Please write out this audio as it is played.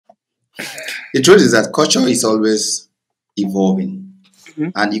The truth is that culture is always evolving,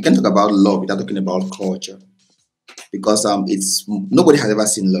 Mhm. and you can talk about love without talking about culture because it's nobody has ever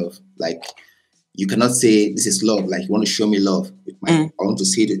seen love. Like you cannot say this is love. Like you want to show me love with my, Mm. I want to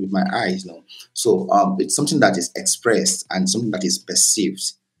see it with my eyes. No, so it's something that is expressed and something that is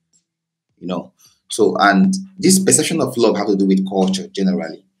perceived. You know, so and this perception of love have to do with culture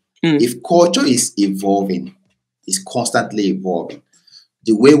generally. Mm. If culture is evolving, is constantly evolving,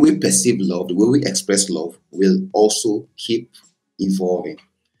 the way we perceive love, the way we express love will also keep evolving,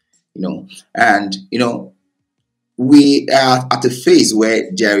 and we are at a phase where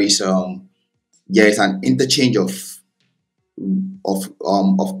there is an interchange of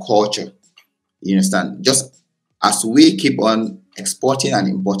culture. You understand? Just as we keep on exporting and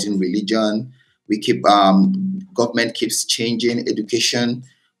importing religion, we keep government keeps changing education,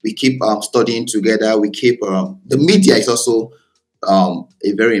 we keep studying together, we keep the media is also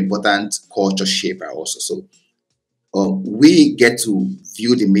a very important culture shaper also. So we get to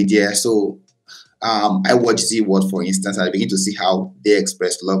view the media. So I watch Z World, for instance, and I begin to see how they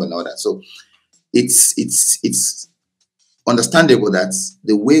express love and all that. So it's understandable that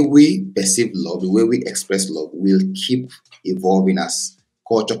the way we perceive love, the way we express love, will keep evolving as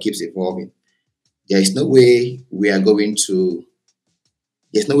culture keeps evolving. There is no way we are going to.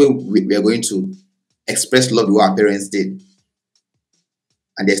 There's no way we are going to express love the way our parents did,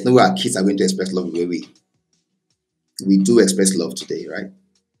 and there's no way our kids are going to express love the way we do express love today, right?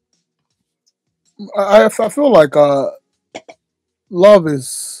 I feel like love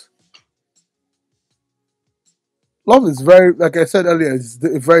is love is very, like I said earlier, it's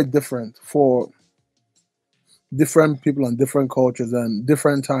very different for different people and different cultures and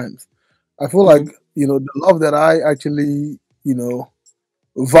different times. I feel like, Mhm. the love that I actually,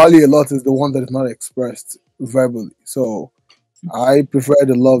 value a lot is the one that is not expressed verbally. So I prefer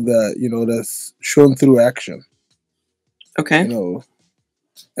the love that, that's shown through action, you Okay. know.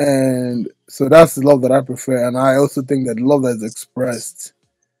 And so that's the love that I prefer. And I also think that love that is expressed,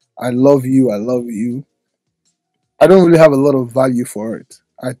 I love you. I don't really have a lot of value for it.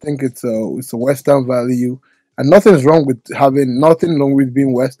 I think it's a Western value, and nothing wrong with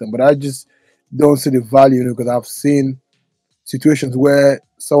being Western. But I just don't see the value in it because I've seen situations where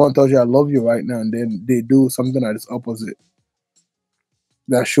someone tells you I love you right now, and then they do something that is opposite.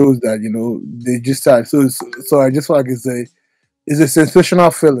 That shows that they just said so. So I just feel like it's a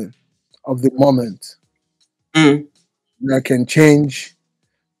sensational feeling of the moment Mm. that can change.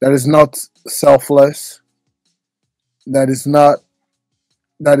 That is not selfless. That is not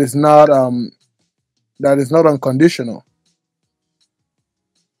that is not that is not unconditional.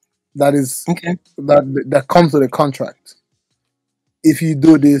 That is Okay. that comes with a contract. If you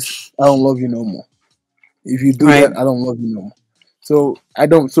do this, I don't love you no more. If you do Right. that, I don't love you no more. So I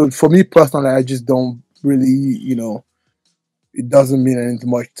don't. So for me personally, I just don't really, it doesn't mean anything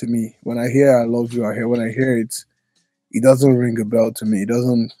much to me. When I hear "I love you," when I hear it, it doesn't ring a bell to me. It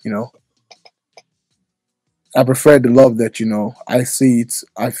doesn't, I prefer the love that I see it,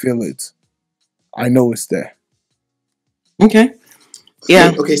 I feel it, I know it's there. Okay.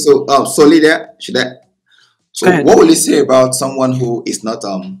 Yeah. Okay. So so leader, should I? Go So ahead. what will you say about someone who is not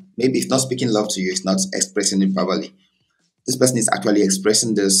maybe it's not speaking love to you, it's not expressing it verbally? This person is actually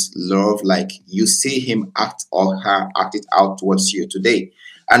expressing this love, like you see him act or her act it out towards you today,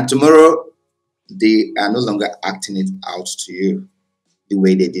 and tomorrow they are no longer acting it out to you the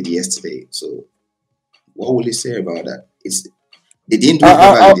way they did yesterday. So what will you say about that? It's they didn't do I, it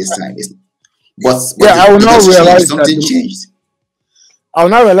I, verbally I, this time. But yeah, I will they not just changed. realize that Something changed. I will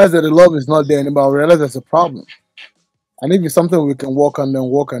not realize that the love is not there anymore. I'll realize there's a problem. And if it's something we can work on, then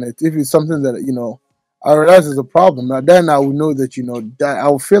work on it. If it's something that, I realize there's a problem, now then I will know that, that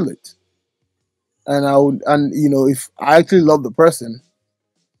I'll feel it. And if I actually love the person,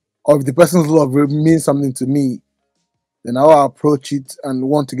 or if the person's love really means something to me, then I'll approach it and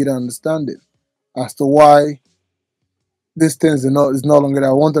want to get an understanding as to why these things is no longer that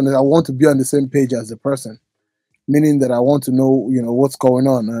I want to be on the same page as the person. Meaning that I want to know, what's going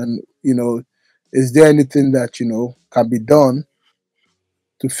on, and is there anything that can be done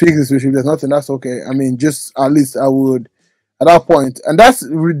to fix this issue? If there's nothing, that's okay. I mean, just at least I would at that point, and that's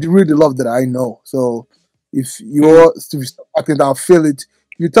really the love that I know. So if Mm. you're still acting, I'll feel it.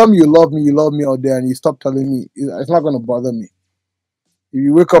 If you tell me you love me out there, and you stop telling me, it's not going to bother me. If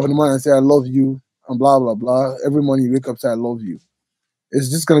you wake up in the morning and say I love you and blah blah blah, every morning you wake up and say I love you, it's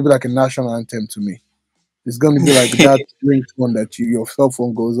just going to be like a national anthem to me. It's going to be like that ringtone that your cell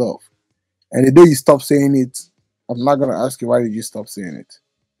phone goes off. And the day you stop saying it, I'm not going to ask you why did you stop saying it.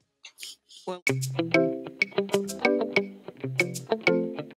 Well,